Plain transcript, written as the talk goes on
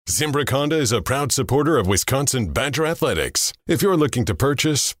Zimbrick Honda is a proud supporter of Wisconsin Badger Athletics. If you're looking to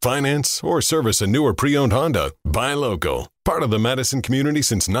purchase, finance, or service a new or pre-owned Honda, buy local. Part of the Madison community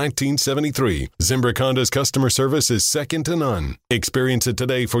since 1973, Zimbrick Honda's customer service is second to none. Experience it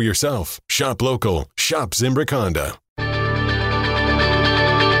today for yourself. Shop local. Shop Zimbrick Honda.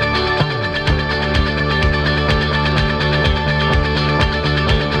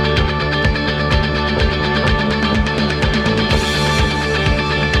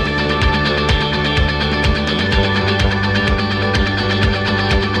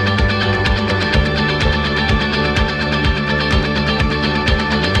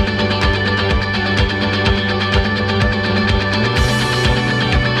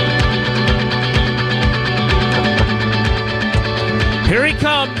 Here he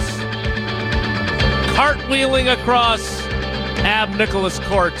comes, cartwheeling across Ab Nicholas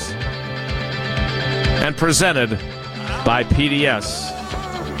Court, and presented by PDS,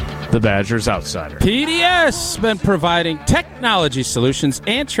 the Badgers Outsider. PDS been providing technology solutions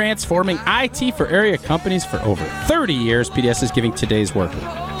and transforming IT for area companies for over 30 years. PDS is giving today's worker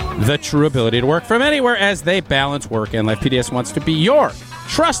the true ability to work from anywhere as they balance work and life. PDS wants to be your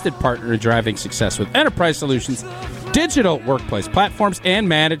trusted partner in driving success with enterprise solutions, digital workplace platforms, and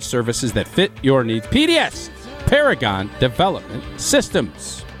managed services that fit your needs. PDS, Paragon Development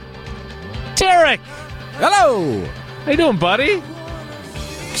Systems. Derek! Hello! How you doing, buddy?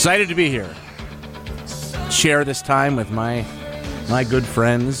 Excited to be here. Share this time with my good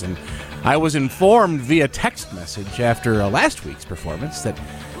friends. And I was informed via text message after last week's performance that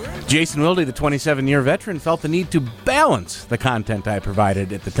Jason Wilde, the 27-year veteran, felt the need to balance the content I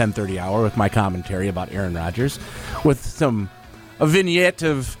provided at the 10:30 hour with my commentary about Aaron Rodgers with a vignette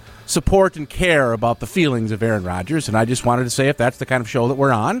of support and care about the feelings of Aaron Rodgers. And I just wanted to say, if that's the kind of show that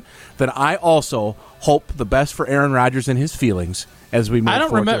we're on, then I also hope the best for Aaron Rodgers and his feelings as we move forward. I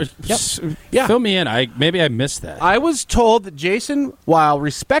don't remember. Yeah. Fill me in. Maybe I missed that. I was told that Jason, while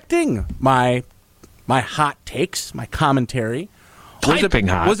respecting my hot takes, my commentary,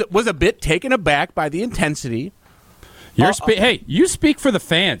 was a bit taken aback by the intensity. Hey, you speak for the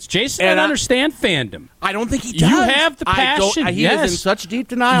fans. Jason doesn't understand fandom. I don't think he does. You have the passion. He is in such deep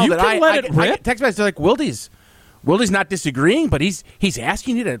denial that I let it rip. I text message like Wilde's not disagreeing, but he's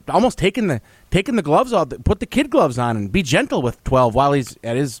asking you to almost taking the gloves off, put the kid gloves on, and be gentle with 12 while he's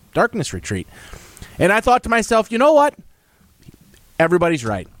at his darkness retreat. And I thought to myself, you know what? Everybody's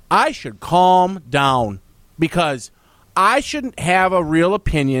right. I should calm down because I shouldn't have a real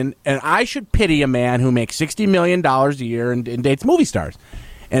opinion, and I should pity a man who makes $60 million a year and dates movie stars.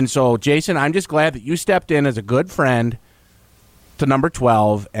 And so, Jason, I'm just glad that you stepped in as a good friend to number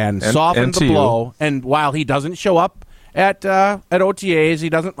 12 and softened the blow. And while he doesn't show up at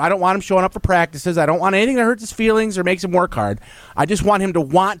OTAs, I don't want him showing up for practices. I don't want anything that hurts his feelings or makes him work hard. I just want him to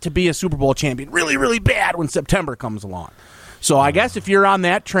want to be a Super Bowl champion really, really bad when September comes along. So I guess if you're on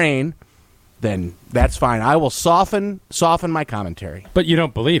that train, then that's fine. I will soften my commentary. But you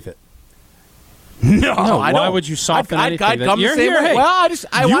don't believe it. No, I don't. Why would you soften anything? I'd come You're the same here. way. Hey, well,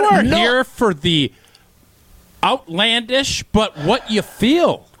 you are here for the outlandish, but what you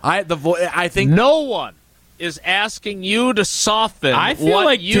feel. I think no one is asking you to soften. I feel what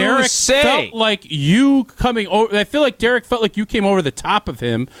like you Derek say. felt like you coming over. I feel like Derek felt like you came over the top of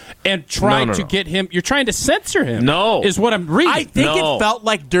him and tried to get him. You're trying to censor him. No, is what I'm reading. I think it felt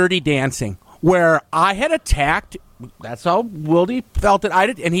like Dirty Dancing, where I had attacked. That's how Wilde felt it. I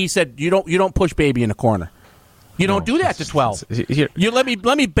did, and he said, "You don't push baby in a corner. You don't do that to 12. You let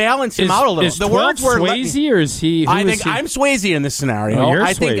me balance him out a little." Is the words were Swayze, or is he? I'm Swayze in this scenario. Oh, you're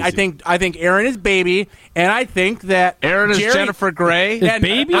I think Aaron is baby, and I think that Aaron is Jennifer Grey.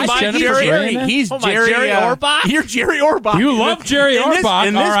 Baby is Jennifer Grey. He's Jerry Orbach. You're Jerry Orbach. You love Jerry Orbach.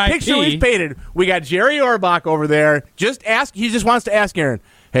 In this picture we've painted, we got Jerry Orbach over there. He just wants to ask Aaron,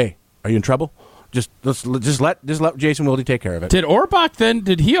 "Hey, are you in trouble? Just let Jason Wilde take care of it." Did Orbach then?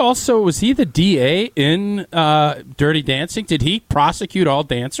 Was he the DA in Dirty Dancing? Did he prosecute all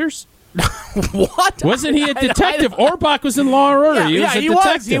dancers? What? Wasn't he a detective? Orbach was in Law and Order. He was a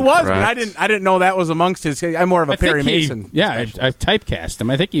detective. He was. Right. But I didn't know that was amongst his. I'm more of a Perry Mason. I typecast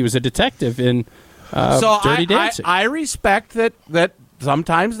him. I think he was a detective in Dirty Dancing. I respect that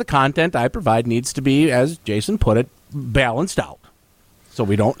sometimes the content I provide needs to be, as Jason put it, balanced out, so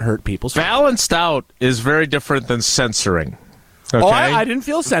we don't hurt people's feelings. Balanced out is very different than censoring. Okay? Oh, I didn't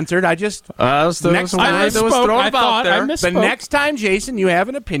feel censored. I just next time, Jason, you have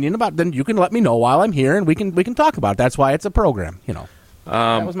an opinion about, then you can let me know while I'm here, and we can talk about it. That's why it's a program, you know.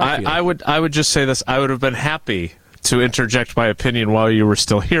 That was my feeling. I would just say this: I would have been happy to interject my opinion while you were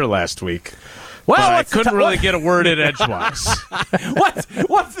still here last week. Well, I couldn't really get a word in edgewise.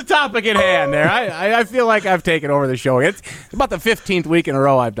 What's the topic at hand there? I feel like I've taken over the show. It's about the 15th week in a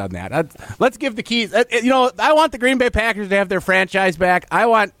row I've done that. Let's give the keys. I want the Green Bay Packers to have their franchise back. I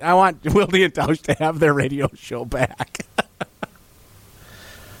want Wilde and Tausch to have their radio show back.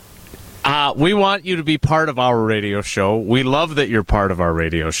 We want you to be part of our radio show. We love that you're part of our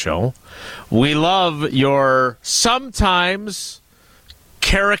radio show. We love your sometimes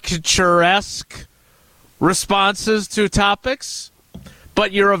caricaturesque responses to topics,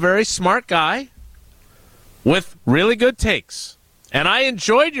 but you're a very smart guy with really good takes. And I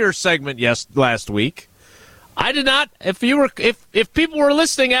enjoyed your segment last week. I did not. If people were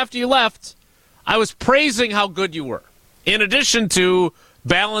listening after you left, I was praising how good you were. In addition to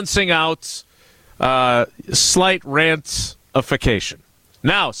balancing out slight rantification.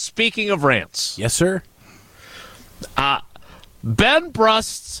 Now, speaking of rants. Yes, sir. Ben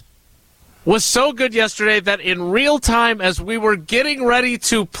Brust was so good yesterday that in real time, as we were getting ready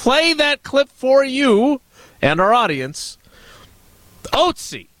to play that clip for you and our audience,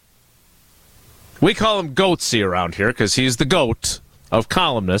 Oatsy, we call him Goatsy around here because he's the GOAT of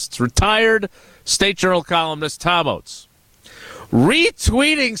columnists, retired State Journal columnist Tom Oates,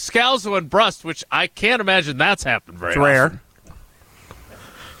 retweeting Scalzo and Brust, which I can't imagine that's happened very often. Rare.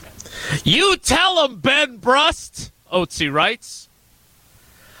 You tell him, Ben Brust, Oatsy writes.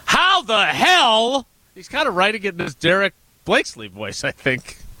 How the hell? He's kind of writing it in his Derek Blakesley voice, I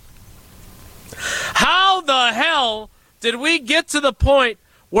think. How the hell did we get to the point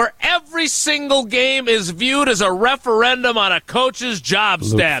where every single game is viewed as a referendum on a coach's job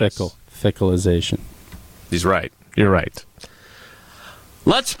status? Fickleization. He's right. You're right.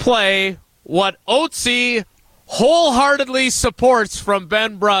 Let's play what Oatsy wholeheartedly supports from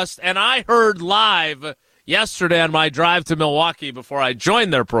Ben Brust, and I heard live yesterday on my drive to Milwaukee before I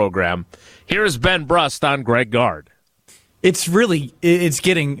joined their program. Here's Ben Brust on Greg Gard. It's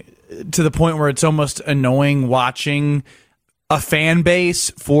getting to the point where it's almost annoying watching a fan base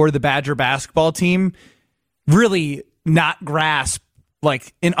for the Badger basketball team really not grasp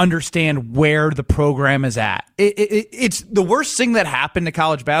and understand where the program is at. It's the worst thing that happened to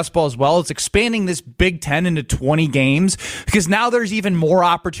college basketball as well. It's expanding this Big Ten into 20 games because now there's even more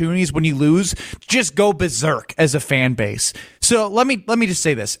opportunities when you lose to just go berserk as a fan base. So let me just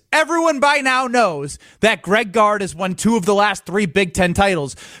say this. Everyone by now knows that Greg Gard has won 2 of the last 3 Big Ten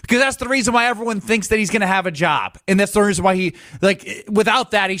titles because that's the reason why everyone thinks that he's going to have a job. And that's the reason why without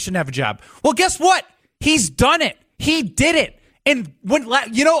that, he shouldn't have a job. Well, guess what? He's done it. He did it. And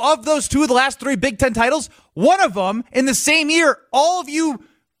of those 2 of the last 3 Big Ten titles, one of them in the same year, all of you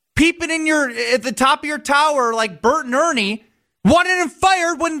peeping at the top of your tower like Bert and Ernie wanted him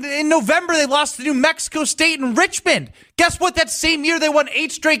fired when in November they lost to New Mexico State and Richmond. Guess what? That same year they won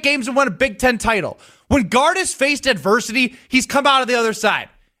 8 straight games and won a Big Ten title. When Gard has faced adversity, he's come out of the other side.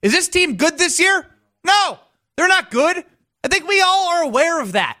 Is this team good this year? No, they're not good. I think we all are aware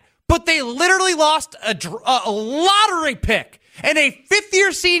of that. But they literally lost a lottery pick and a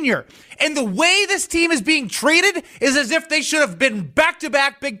 5th-year senior. And the way this team is being treated is as if they should have been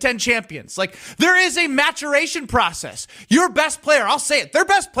back-to-back Big Ten champions. There is a maturation process. Your best player, I'll say it, their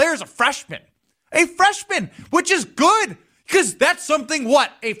best player is a freshman. A freshman, which is good. Because that's something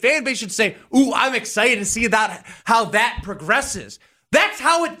a fan base should say, ooh, I'm excited to see how that progresses. That's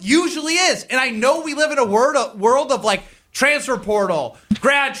how it usually is. And I know we live in a world of transfer portal,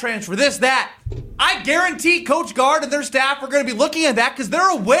 grad transfer, this, that. I guarantee Coach Gard and their staff are going to be looking at that because they're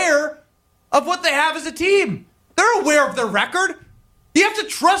aware of what they have as a team. They're aware of their record. You have to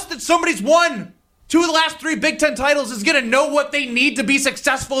trust that somebody's won 2 of the last 3 Big Ten titles is going to know what they need to be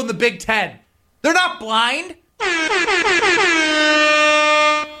successful in the Big Ten. They're not blind.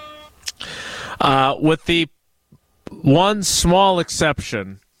 With the one small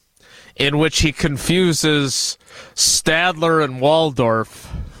exception in which he confuses Stadler and Waldorf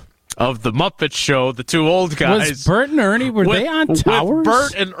of the Muppet Show, the 2 old guys. Was Bert and Ernie, were they on towers? With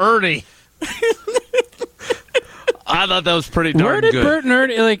Bert and Ernie. I thought that was pretty darn good. Where did Bert and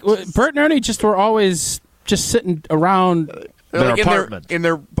Ernie, Bert and Ernie just were always just sitting around their apartment. In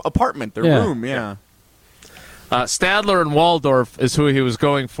their apartment, their room, yeah. Stadler and Waldorf is who he was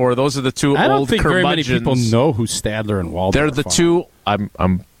going for. Those are the 2 old curmudgeons. I don't think very many people know who Stadler and Waldorf are. They're the 2, I'm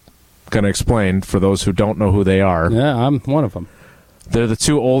going to explain for those who don't know who they are. Yeah, I'm one of them. They're the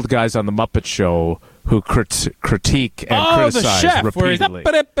 2 old guys on the Muppet Show who critique and criticize the chef, repeatedly.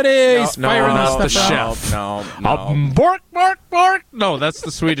 He's firing the stuff out. chef. No. Bork, bork, bork. No, that's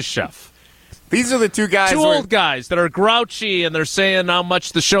the Swedish chef. These are the 2 guys. 2 old guys that are grouchy and they're saying how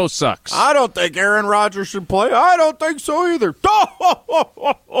much the show sucks. I don't think Aaron Rodgers should play. I don't think so either.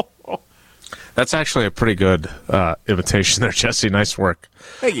 That's actually a pretty good imitation there, Jesse. Nice work.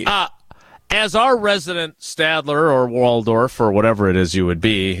 Thank you. As our resident Stadler or Waldorf or whatever it is you would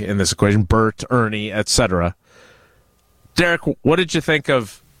be in this equation, Bert, Ernie, etc., Derek, what did you think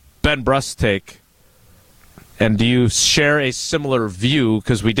of Ben Brust's take? And do you share a similar view?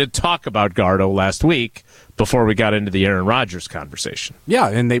 Because we did talk about Gardo last week before we got into the Aaron Rodgers conversation. Yeah,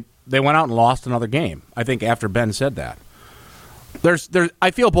 and they went out and lost another game, I think, after Ben said that.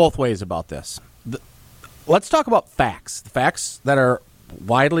 I feel both ways about this. Let's talk about facts. The facts that are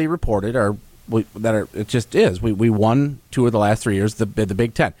widely reported it just is. We won 2 of the last 3 years, the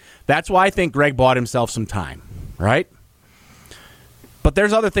Big Ten. That's why I think Greg bought himself some time, right? But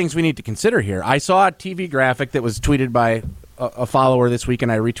there's other things we need to consider here. I saw a TV graphic that was tweeted by a follower this week,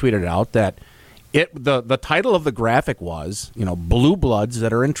 and I retweeted it out, that the title of the graphic was, blue bloods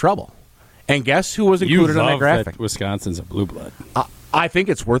that are in trouble. And guess who was included on that graphic? That Wisconsin's a blue blood. I think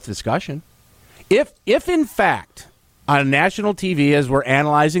it's worth discussion. If in fact, on national TV, as we're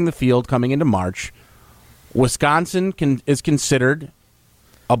analyzing the field coming into March, Wisconsin is considered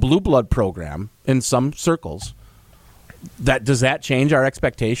a blue blood program in some circles, does that change our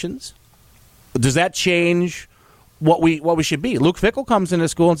expectations? Does that change what we should be? Luke Fickell comes into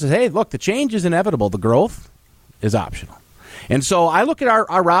school and says, hey, look, the change is inevitable. The growth is optional. And so I look at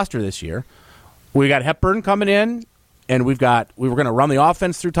our roster this year. We got Hepburn coming in, and we were going to run the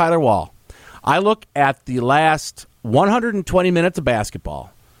offense through Tyler Wall. I look at the last 120 minutes of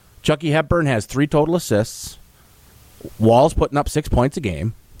basketball. Chucky Hepburn has 3 total assists. Wall's putting up 6 points a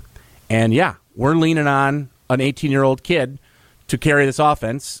game. And, yeah, we're leaning on an 18-year-old kid to carry this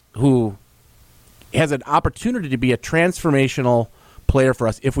offense who has an opportunity to be a transformational player for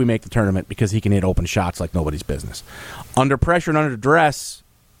us if we make the tournament, because he can hit open shots like nobody's business. Under pressure and under duress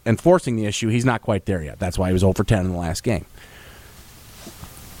and forcing the issue, he's not quite there yet. That's why he was 0 for 10 in the last game.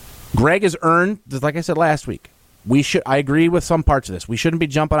 Greg has earned, just like I said last week, I agree with some parts of this. We shouldn't be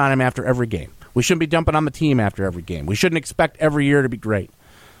jumping on him after every game. We shouldn't be jumping on the team after every game. We shouldn't expect every year to be great.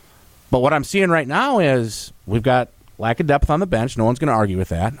 But what I'm seeing right now is we've got lack of depth on the bench. No one's going to argue with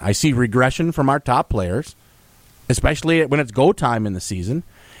that. I see regression from our top players, especially when it's go time in the season.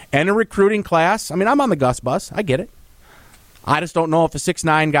 And a recruiting class. I mean, I'm on the Gus bus. I get it. I just don't know if a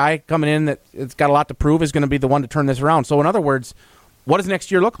 6'9" guy coming in that's got a lot to prove is going to be the one to turn this around. So, in other words, what does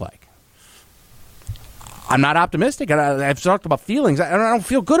next year look like? I'm not optimistic. I've talked about feelings. I don't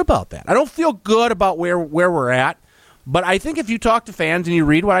feel good about that. I don't feel good about where we're at. But I think if you talk to fans and you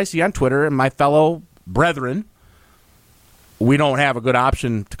read what I see on Twitter and my fellow brethren, we don't have a good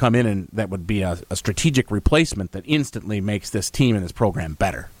option to come in and that would be a strategic replacement that instantly makes this team and this program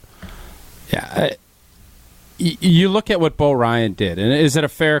better. Yeah. You look at what Bo Ryan did, and is it a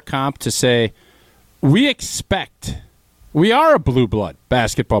fair comp to say we are a blue blood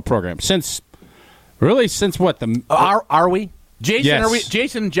basketball program since what? Are we? Jason, yes.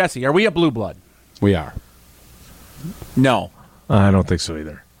 Jason and Jesse, are we a blue blood? We are. No. I don't think so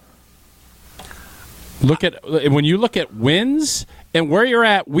either. When you look at wins and where you're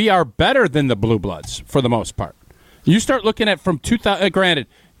at, we are better than the Blue Bloods for the most part. You start looking at from 2000. Granted,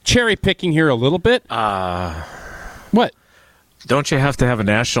 cherry picking here a little bit. What? Don't you have to have a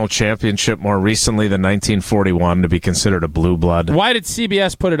national championship more recently than 1941 to be considered a blue blood? Why did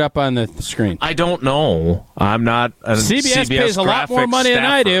CBS put it up on the screen? I don't know. I'm not a CBS pays a lot more money than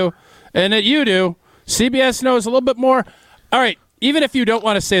I do, and that you do. CBS knows a little bit more. All right, even if you don't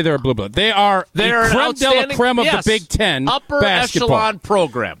want to say they're a blue blood, they're the creme de la creme of the Big Ten upper basketball echelon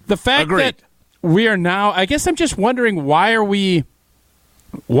program. The fact that we are now, I guess I'm just wondering why are we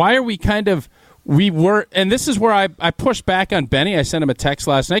kind of, and this is where I pushed back on Benny. I sent him a text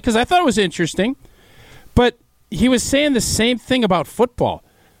last night because I thought it was interesting, but he was saying the same thing about football.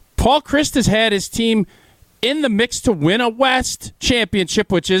 Paul Chryst has had his team in the mix to win a West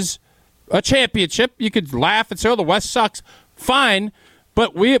championship, which is a championship. You could laugh and say, oh, the West sucks. Fine.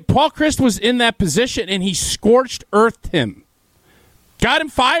 But Paul Chryst was in that position, and he scorched earthed him. Got him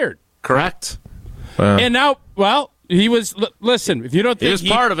fired. Correct. And now, well, he was, listen, if you don't think he was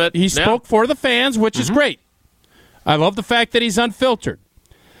part of it. He spoke for the fans, which is great. I love the fact that he's unfiltered.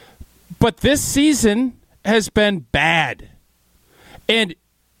 But this season has been bad. And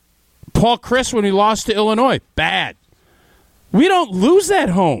Paul Chryst, when he lost to Illinois, bad. We don't lose at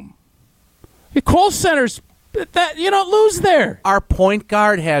home. The Kohl Center's, you don't lose there. Our point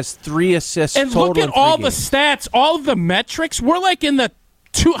guard has 3 assists and total. And look at all the stats, all of the metrics. We're like in the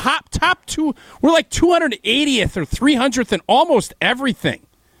top 2. We're like 280th or 300th in almost everything.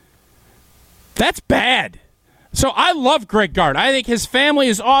 That's bad. So I love Greg Gard. I think his family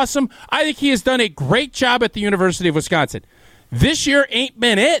is awesome. I think he has done a great job at the University of Wisconsin. This year ain't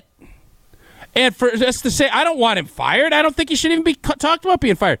been it. And for us to say, I don't want him fired, I don't think he should even be talked about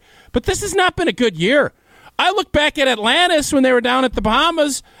being fired. But this has not been a good year. I look back at Atlantis when they were down at the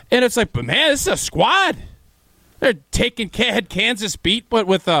Bahamas, and it's like, but man, this is a squad. They're had Kansas beat, but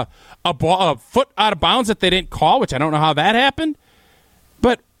with a foot out of bounds that they didn't call, which I don't know how that happened.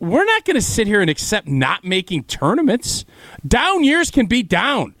 But we're not going to sit here and accept not making tournaments. Down years can be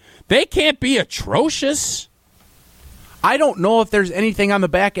down. They can't be atrocious. I don't know if there's anything on the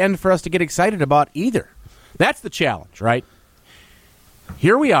back end for us to get excited about either. That's the challenge, right?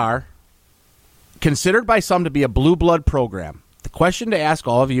 Here we are, considered by some to be a blue blood program. The question to ask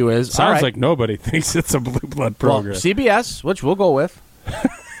all of you is... Sounds like nobody thinks it's a blue blood program. Well, CBS, which we'll go with.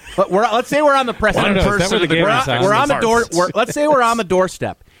 But let's say we're on the precipice. We're on the door. Let's say we're on the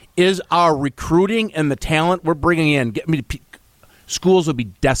doorstep. Is our recruiting and the talent we're bringing in? Schools would be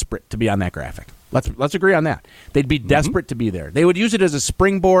desperate to be on that graphic. Let's agree on that. They'd be desperate to be there. They would use it as a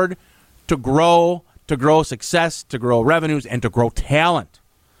springboard to grow success, to grow revenues, and to grow talent.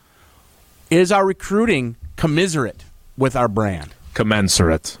 Is our recruiting commiserate with our brand?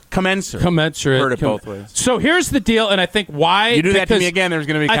 Commensurate. Heard it both ways. So here's the deal, and I think why... You do that to me again, there's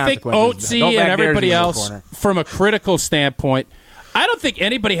going to be consequences. I think Otzi and everybody else, from a critical standpoint, I don't think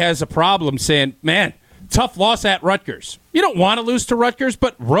anybody has a problem saying, man, tough loss at Rutgers. You don't want to lose to Rutgers,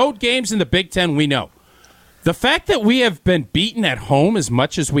 but road games in the Big Ten, we know. The fact that we have been beaten at home as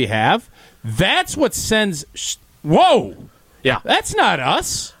much as we have, that's what sends... Whoa! Yeah. That's not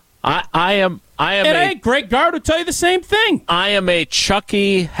us. I am and I think Greg Gard would tell you the same thing. I am a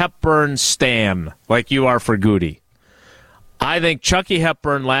Chucky Hepburn stan, like you are for Goody. I think Chucky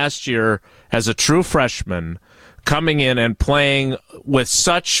Hepburn last year, as a true freshman, coming in and playing with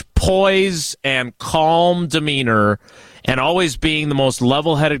such poise and calm demeanor and always being the most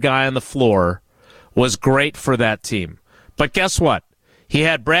level-headed guy on the floor, was great for that team. But guess what? He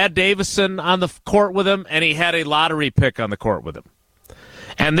had Brad Davison on the court with him, and he had a lottery pick on the court with him.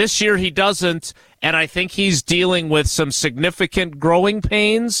 And this year he doesn't, and I think he's dealing with some significant growing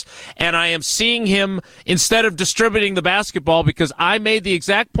pains, and I am seeing him, instead of distributing the basketball, because I made the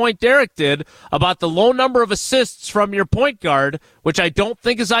exact point Derek did about the low number of assists from your point guard, which I don't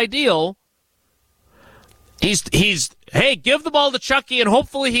think is ideal. He's hey, give the ball to Chucky, and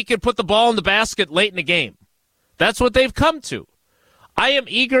hopefully he can put the ball in the basket late in the game. That's what they've come to. I am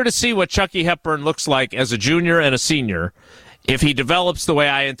eager to see what Chucky Hepburn looks like as a junior and a senior, if he develops the way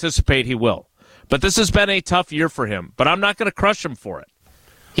I anticipate he will. But this has been a tough year for him, but I'm not going to crush him for it.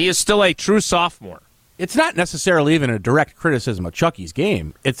 He is still a true sophomore. It's not necessarily even a direct criticism of Chucky's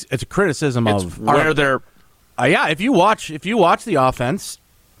game. It's a criticism of where they're... if you watch the offense,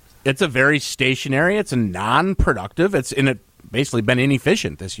 it's a very stationary, it's a non-productive, it's basically been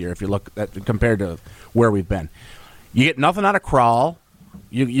inefficient this year if you look at compared to where we've been. You get nothing out of Krall.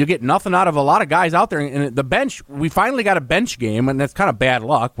 You get nothing out of a lot of guys out there. And the bench, we finally got a bench game, and that's kind of bad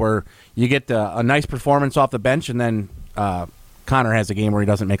luck, where you get a nice performance off the bench, and then Connor has a game where he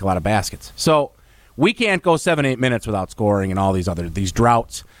doesn't make a lot of baskets. So we can't go 7-8 minutes without scoring and all these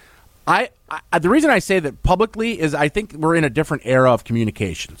droughts. The reason I say that publicly is I think we're in a different era of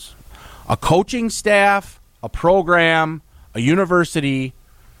communications. A coaching staff, a program, a university,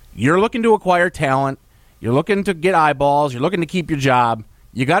 you're looking to acquire talent, you're looking to get eyeballs, you're looking to keep your job.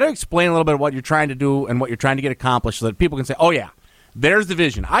 You got to explain a little bit of what you're trying to do and what you're trying to get accomplished so that people can say, oh, yeah, there's the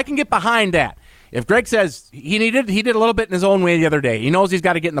vision. I can get behind that. If Greg says he did a little bit in his own way the other day. He knows he's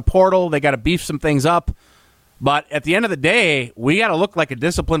got to get in the portal. They got to beef some things up. But at the end of the day, we got to look like a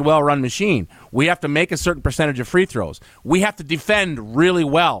disciplined, well-run machine. We have to make a certain percentage of free throws. We have to defend really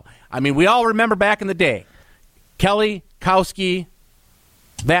well. I mean, we all remember back in the day, Kelly, Kowski,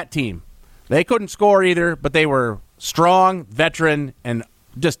 that team. They couldn't score either, but they were strong, veteran, and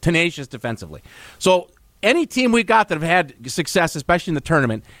just tenacious defensively. So any team we've got that have had success, especially in the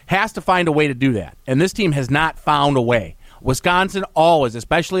tournament, has to find a way to do that. And this team has not found a way. Wisconsin always,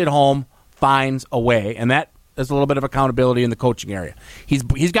 especially at home, finds a way. And that is a little bit of accountability in the coaching area. He's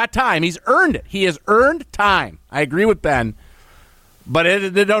got time. He's earned it. He has earned time. I agree with Ben. But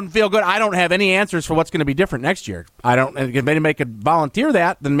it doesn't feel good. I don't have any answers for what's going to be different next year. If anybody could volunteer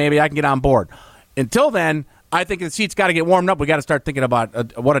that, then maybe I can get on board. Until then, I think the seat's got to get warmed up. We got to start thinking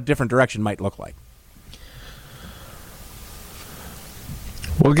about what a different direction might look like.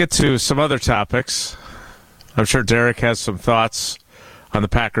 We'll get to some other topics. I'm sure Derek has some thoughts on the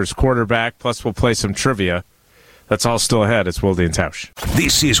Packers quarterback, plus we'll play some trivia. That's all still ahead. It's Wilde and Tausch.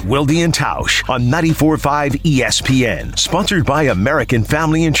 This is Wilde and Tausch on 94.5 ESPN. Sponsored by American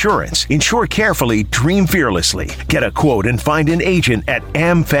Family Insurance. Insure carefully, dream fearlessly. Get a quote and find an agent at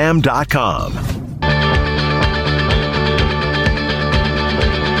amfam.com.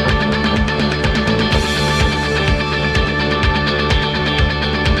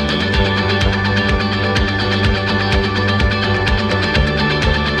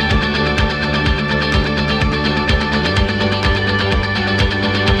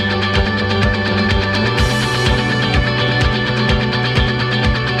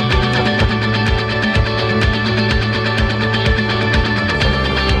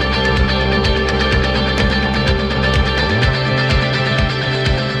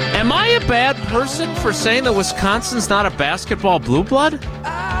 reason for saying that Wisconsin's not a basketball blue blood?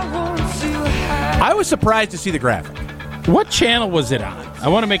 I was surprised to see the graphic. What channel was it on? I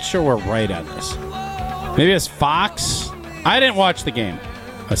want to make sure we're right on this. Maybe it's Fox. I didn't watch the game,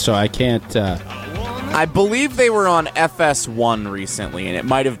 so I can't. I believe they were on FS1 recently, and it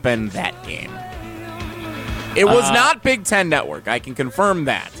might have been that game. It was not Big Ten Network. I can confirm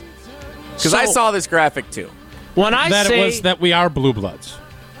that. Because I saw this graphic, too. When I that say it was that we are blue bloods.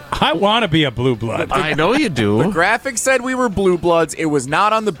 I want to be a blue blood. I know you do. The graphic said we were Blue Bloods. It was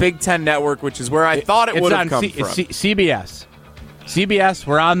not on the Big Ten Network, which is where I thought it would have come from. CBS. CBS,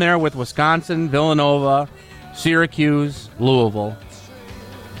 we're on there with Wisconsin, Villanova, Syracuse, Louisville.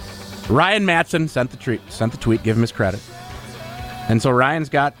 Ryan Matson sent the tweet, give him his credit. And so Ryan's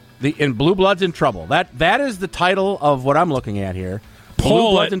got in Blue Bloods in trouble. That is the title of what I'm looking at here.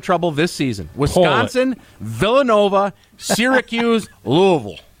 Blue Bloods in trouble this season. Wisconsin, Villanova, Syracuse,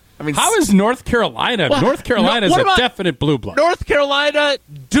 Louisville. I mean, how is North Carolina? Well, North Carolina is a definite blue blood. North Carolina,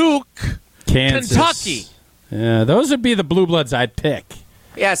 Duke, Kansas, Kentucky. Yeah, those would be the blue bloods I'd pick.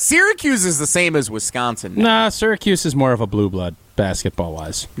 Yeah, Syracuse is the same as Wisconsin. Nah, Syracuse is more of a blue blood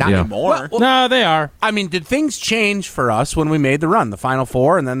basketball-wise. Not anymore. No, they are. I mean, did things change for us when we made the run, the Final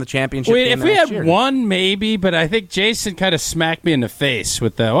Four, and then the championship game if we had year? one, maybe, but I think Jason kind of smacked me in the face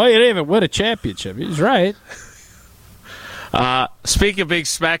with the, well, you didn't even win a championship. He's right. Speaking of being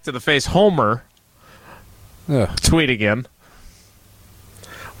smacked in the face, Homer, tweet again.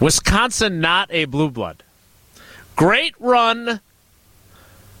 Wisconsin not a blue blood. Great run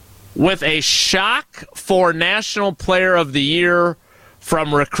with a shock for National Player of the Year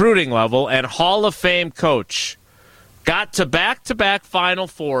from recruiting level and Hall of Fame coach. Got to back-to-back Final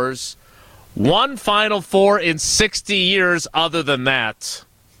Fours. One Final Four in 60 years other than that.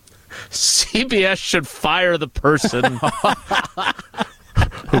 CBS should fire the person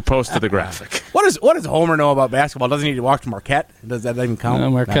who posted the graphic. What does Homer know about basketball? Doesn't he watch Marquette? Does that even count? No,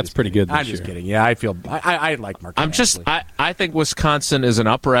 Marquette's pretty good this I'm just year. kidding. Yeah, I like Marquette. I think Wisconsin is an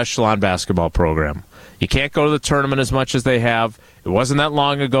upper echelon basketball program. You can't go to the tournament as much as they have. It wasn't that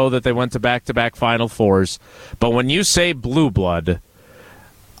long ago that they went to back-to-back Final Fours. But when you say blue blood,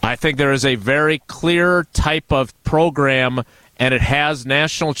 I think there is a very clear type of program, and it has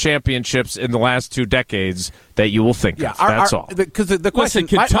national championships in the last 2 decades that you will think of. That's all. Because the question,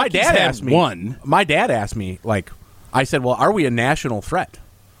 Listen, my dad asked me. one. My dad asked me, I said, well, are we a national threat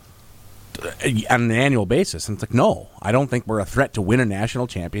on an annual basis? And it's like, no, I don't think we're a threat to win a national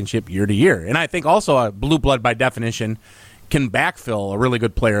championship year to year. And I think also a blue blood, by definition, can backfill a really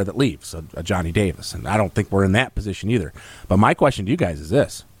good player that leaves, a Johnny Davis. And I don't think we're in that position either. But my question to you guys is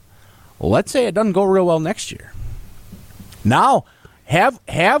this. Well, let's say it doesn't go real well next year. Now,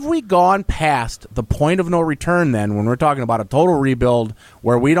 have we gone past the point of no return then when we're talking about a total rebuild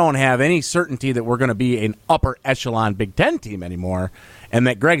where we don't have any certainty that we're going to be an upper echelon Big Ten team anymore and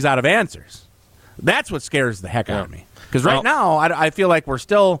that Greg's out of answers? That's what scares the heck out of me. Because right now, I feel like we're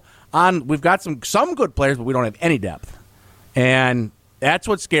still on – we've got some good players, but we don't have any depth. And that's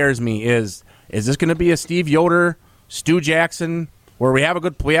what scares me is this going to be a Steve Yoder, Stu Jackson, where we have a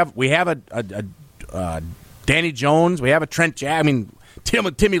good – we have a Danny Jones, we have a Trent Jack. I mean,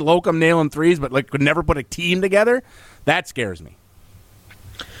 Timmy Locum nailing threes, but could never put a team together. That scares me.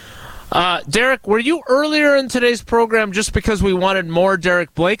 Derek, were you earlier in today's program just because we wanted more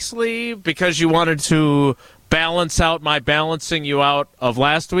Derek Blakesley, because you wanted to balance out my balancing you out of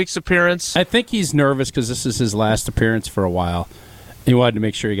last week's appearance? I think he's nervous because this is his last appearance for a while. He wanted to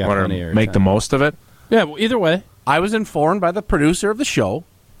make sure he got plenty of airtime. Make the most of it? Yeah, well, either way. I was informed by the producer of the show.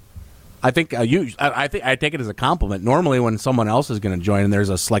 I think I take it as a compliment. Normally, when someone else is going to join and there's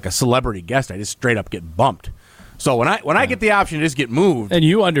a celebrity guest, I just straight up get bumped. So when I get the option to just get moved, and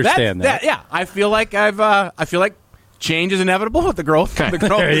you understand that, yeah, I feel like change is inevitable with the growth. Okay. The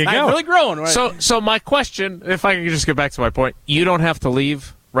growth there you is go. really growing. Right? So my question, if I can just get back to my point, you don't have to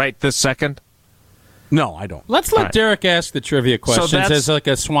leave right this second? No, I don't. Let's let Derek ask the trivia questions as like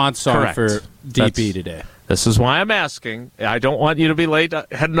a swan song correct. for DP today. This is why I'm asking. I don't want you to be late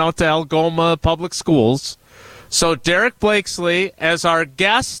heading out to Algoma Public Schools. So Derek Blakesley, as our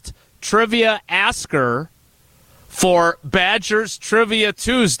guest trivia asker for Badgers Trivia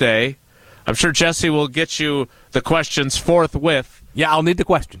Tuesday, I'm sure Jesse will get you the questions forthwith. Yeah, I'll need the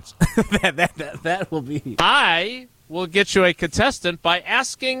questions. that will be. I will get you a contestant by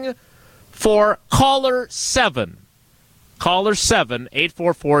asking for caller 7. Caller 7,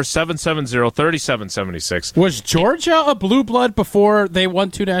 844-770-3776. Was Georgia a blue blood before they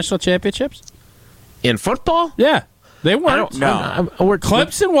won 2 national championships? In football? Yeah, they weren't.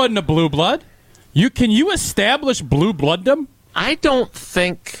 Clemson wasn't a blue blood. Can you establish blue blooddom? I don't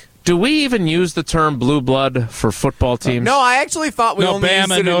think Do we even use the term blue blood for football teams? No, I actually thought we only used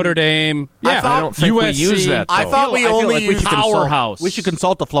Bama, it in Notre Dame. I Yeah, thought- I don't think USC. we use that. I though. thought we only like we used should consult- powerhouse. We should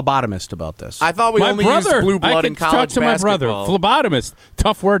consult a phlebotomist about this. I thought we My only brother. used blue blood I in could college talk to my brother. basketball. Phlebotomist.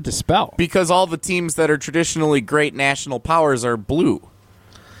 Tough word to spell. Because all the teams that are traditionally great national powers are blue.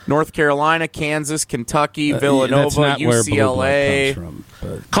 North Carolina, Kansas, Kentucky, Villanova, That's not where blue blood UCLA. comes from,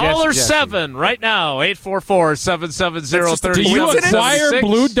 but- Caller Yes, 7 right now, 844-770-3066. Do you acquire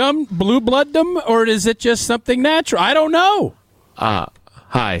blue blooddom, or is it just something natural? I don't know.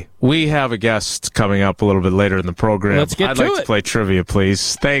 Hi. We have a guest coming up a little bit later in the program. Let's get I'd to like to it. play trivia,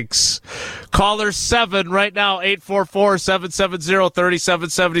 please. Thanks. Caller 7 right now,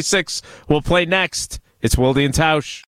 844-770-3776. We'll play next. It's Wilde and Tausch.